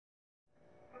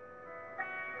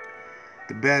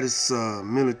The baddest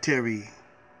military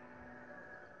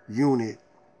unit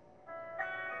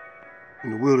in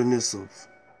the wilderness of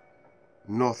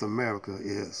North America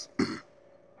is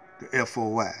the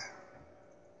FOI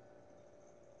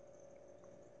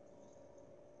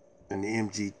and the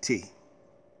MGT.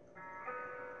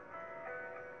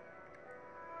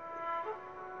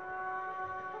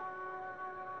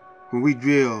 When we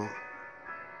drill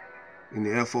in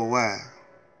the FOI,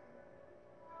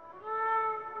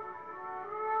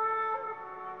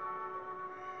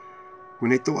 when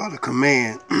they throw out a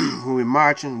command, when we're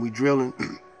marching, we drilling,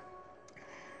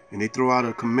 and they throw out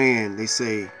a command, they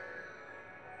say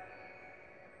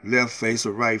left face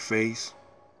or right face.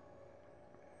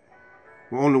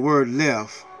 Well, on the word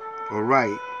left or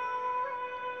right,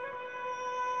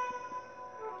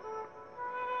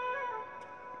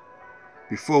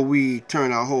 before we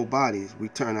turn our whole bodies, we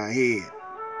turn our head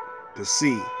to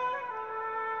see.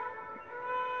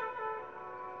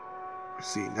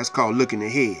 See, that's called looking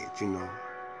ahead, you know,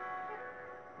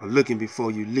 or looking before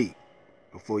you leap,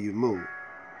 before you move.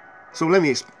 So let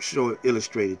me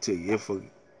illustrate it to you.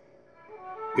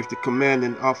 If the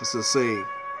commanding officer say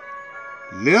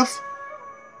left,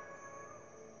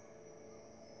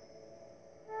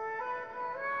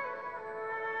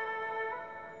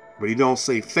 but he don't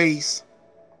say face,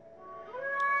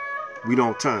 we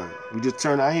don't turn. We just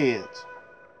turn our heads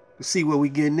to see what we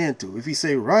getting into. If he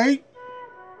say right,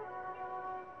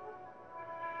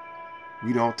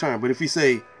 we don't turn. But if he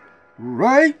say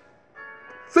right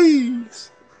face,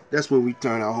 that's when we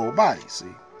turn our whole body, see.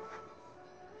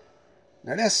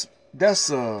 Now that's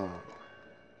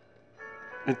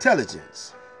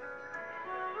intelligence.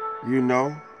 You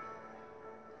know.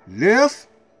 Left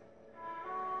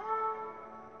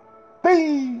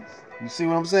face. You see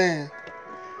what I'm saying?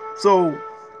 So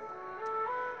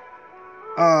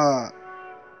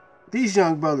these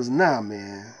young brothers now,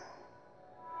 man,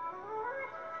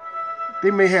 they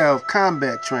may have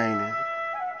combat training,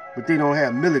 but they don't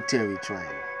have military training.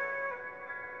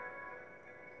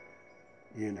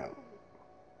 You know.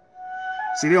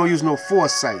 See, they don't use no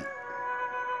foresight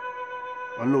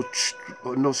or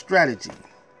no strategy.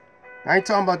 I ain't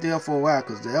talking about the FOI,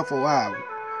 because the FOI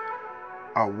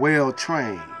are well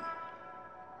trained.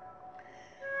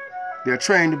 They're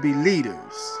trained to be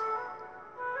leaders.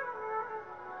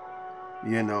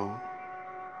 You know.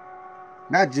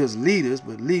 Not just leaders,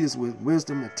 but leaders with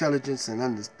wisdom, intelligence, and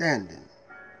understanding.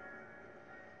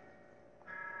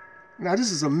 Now,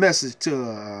 this is a message to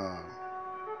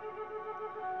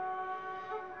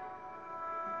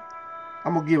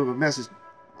I'm going to give a message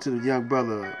to the young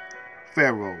brother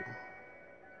Pharaoh.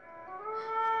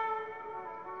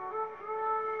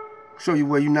 Show you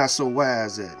where you're not so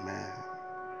wise at, man.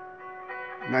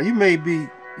 Now, you may be,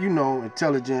 you know,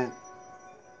 intelligent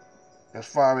as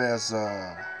far as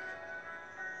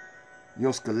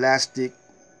your scholastic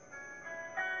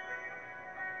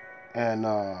and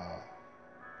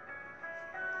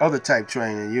other type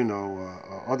training, you know,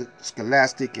 other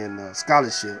scholastic and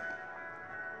scholarship,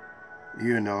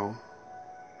 you know.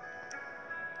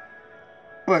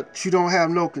 But you don't have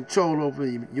no control over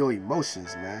your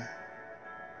emotions, man.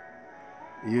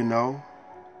 You know.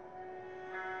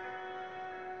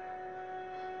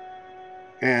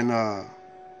 And a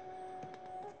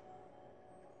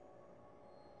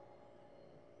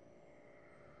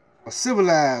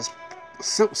civilized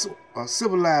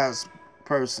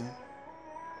person,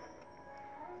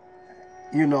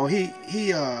 you know,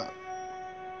 he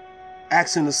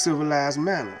acts in a civilized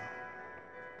manner.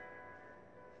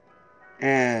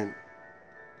 And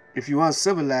if you're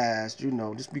uncivilized, you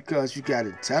know, just because you got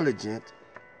intelligence,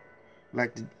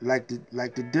 like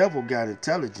the devil got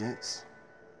intelligence,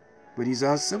 but he's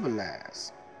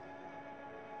uncivilized.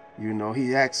 You know,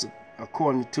 he acts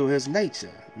according to his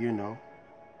nature, you know.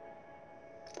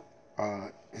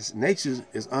 His nature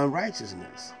is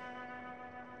unrighteousness.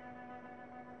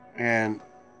 And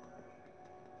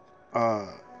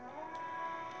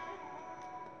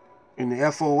in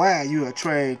the FOI, you are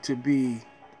trained to be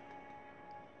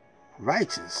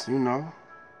righteous, you know,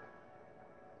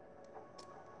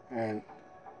 and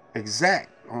exact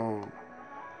on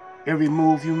every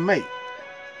move you make.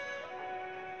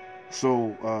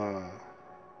 So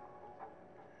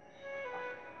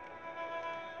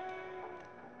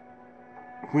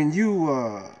when you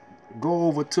go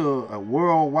over to a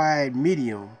worldwide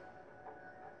media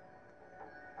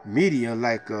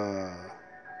like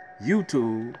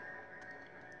YouTube,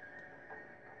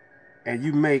 and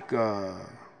you make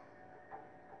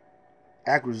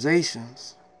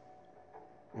accusations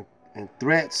and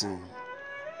threats and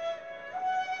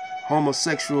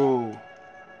homosexual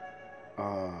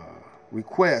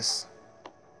requests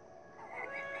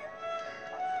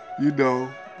You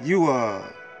know, you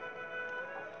are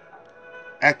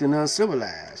acting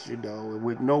uncivilized, you know,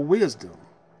 with no wisdom.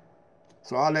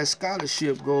 So all that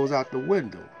scholarship goes out the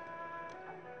window.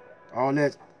 All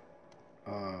that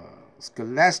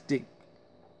scholastic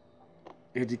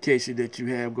education that you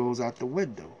have goes out the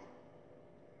window.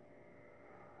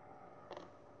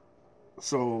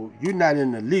 So you're not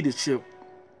in the leadership.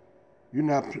 You're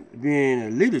not being a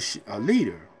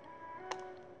leader.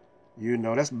 You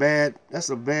know, that's bad. That's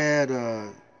a bad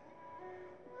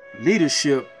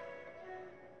leadership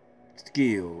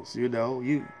skills. You know,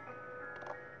 you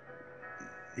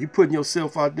putting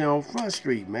yourself out there on Front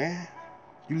Street, man.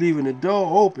 You leaving the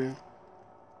door open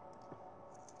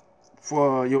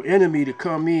for your enemy to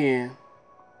come in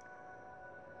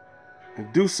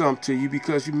and do something to you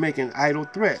because you're making idle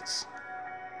threats.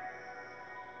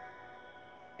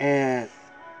 And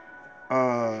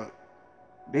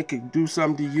they could do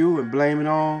something to you and blame it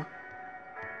on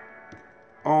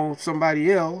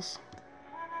somebody else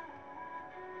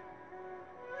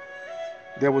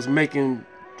that was making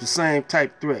the same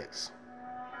type threats.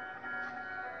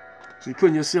 So you're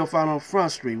putting yourself out on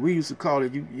Front Street. We used to call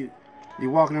it you're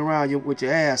walking around with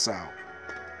your ass out.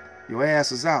 Your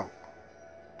ass is out.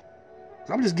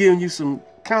 So I'm just giving you some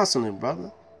counseling,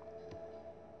 brother.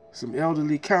 Some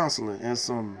elderly counseling and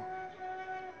some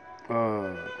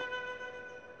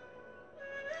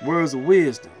words of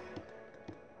wisdom.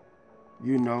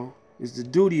 You know, it's the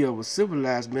duty of a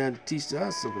civilized man to teach the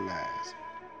uncivilized.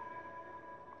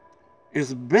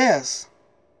 It's best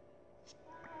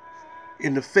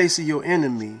in the face of your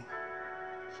enemy,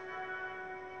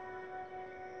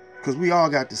 because we all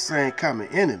got the same common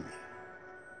enemy,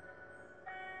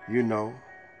 you know,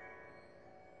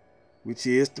 which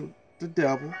is the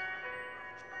devil.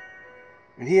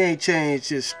 And he ain't changed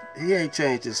his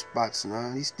spots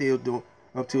now. He's still doing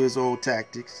up to his old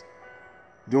tactics,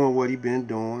 doing what he been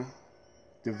doing,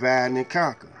 divide and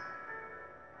conquer.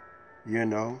 You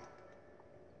know,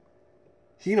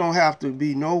 he don't have to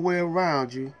be nowhere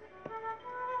around you,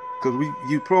 because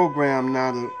you programmed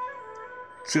now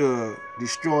to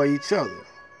destroy each other,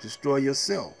 destroy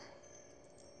yourself.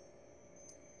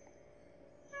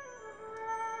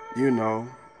 You know,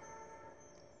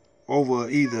 over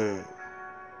either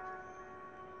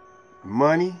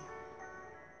money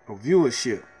or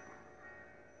viewership.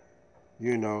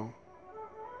 You know,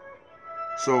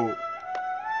 so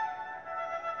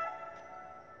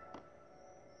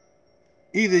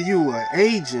either you are an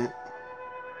agent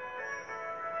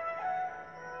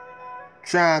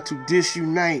trying to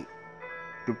disunite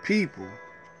the people,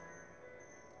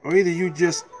 or either you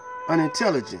just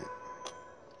unintelligent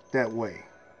that way.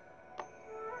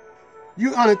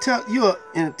 You're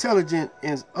intelligent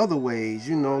in other ways,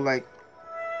 you know, like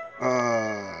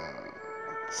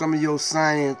some of your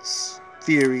scientific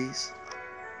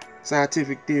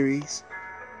theories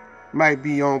might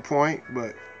be on point,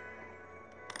 but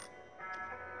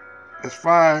as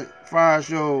far as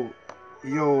your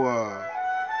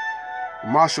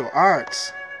martial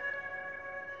arts,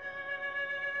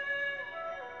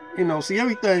 you know, see,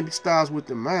 everything starts with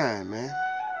the mind, man.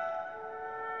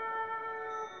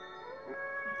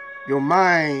 Your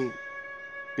mind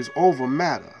is over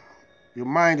matter. Your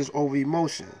mind is over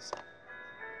emotions.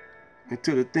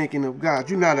 Into the thinking of God.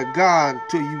 You're not a God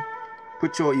until you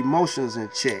put your emotions in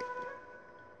check.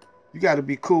 You got to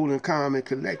be cool and calm and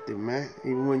collected, man.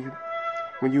 Even when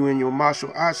you in your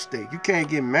martial arts state, you can't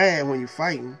get mad when you're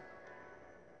fighting.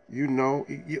 You know,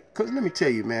 cause let me tell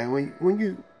you, man, when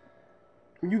you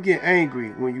get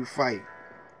angry when you fight,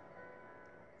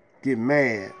 get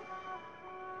mad,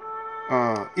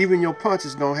 even your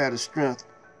punches don't have the strength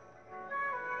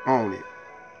on it.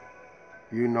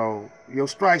 You know, your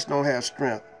strikes don't have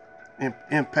strength,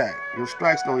 impact. Your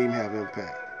strikes don't even have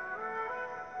impact.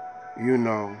 You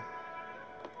know,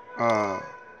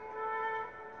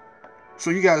 so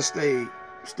you gotta stay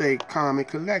calm and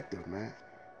collective, man.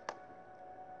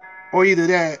 Or either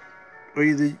that, or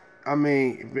I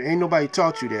mean, if ain't nobody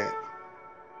taught you that,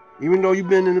 even though you've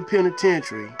been in the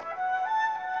penitentiary,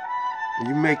 and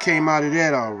you may came out of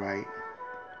that all right,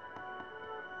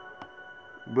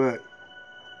 but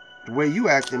the way you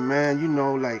acting, man, you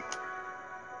know, like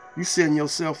you setting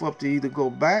yourself up to either go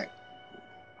back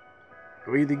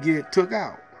or either get took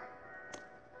out.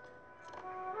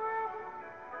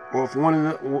 Or if one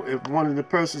of the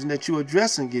persons that you're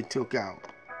addressing get took out,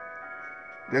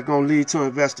 that's gonna lead to an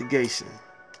investigation,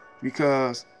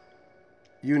 because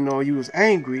you know you was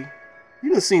angry.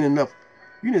 You done seen enough.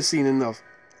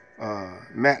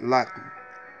 Matlock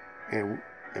and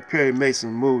Perry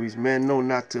Mason movies, man. Know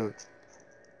not to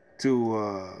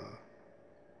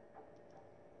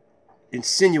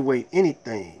insinuate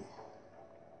anything,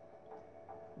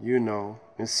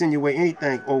 insinuate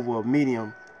anything over a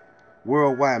medium,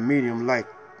 worldwide medium like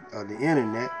the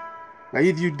internet. Now,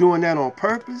 either you're doing that on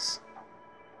purpose,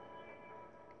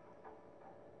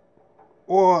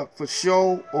 or for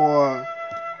show, or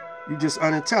you just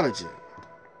unintelligent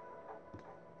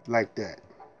like that.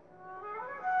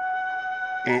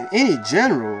 And any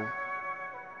general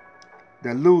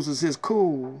that loses his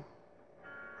cool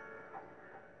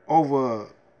over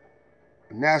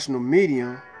a national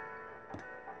medium,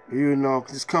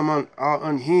 just come on all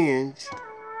unhinged.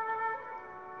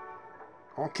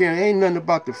 I don't care. It ain't nothing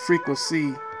about the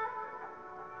frequency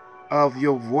of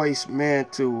your voice, man,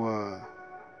 to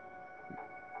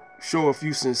show if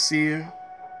you sincere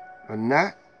or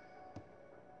not.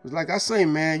 It's like I say,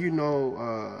 man,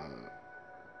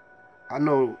 I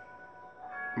know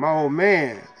my old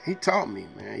man, he taught me,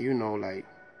 man, like,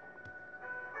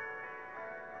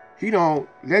 he don't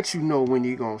let you know when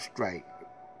he gonna strike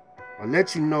or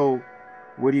let you know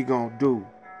what he gonna do.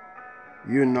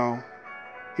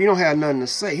 He don't have nothing to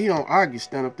say. He don't argue,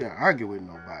 stand up there and argue with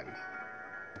nobody.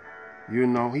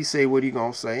 He say what he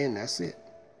gonna say, and that's it.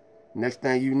 Next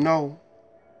thing you know,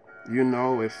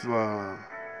 if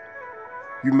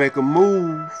you make a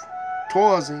move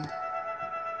towards him,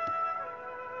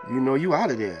 you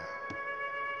out of there.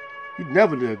 He's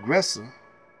never the aggressor.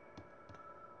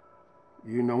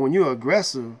 When you're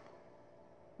aggressive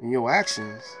in your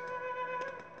actions,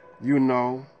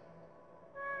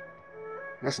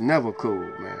 that's never cool,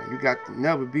 man. You got to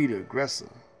never be the aggressor.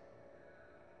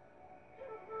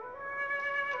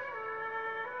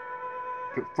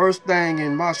 The first thing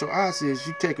in martial arts is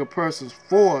you take a person's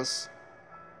force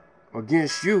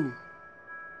against you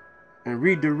and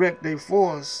redirect their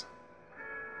force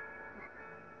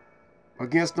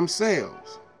against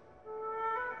themselves.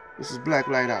 This is Black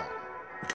Light Out.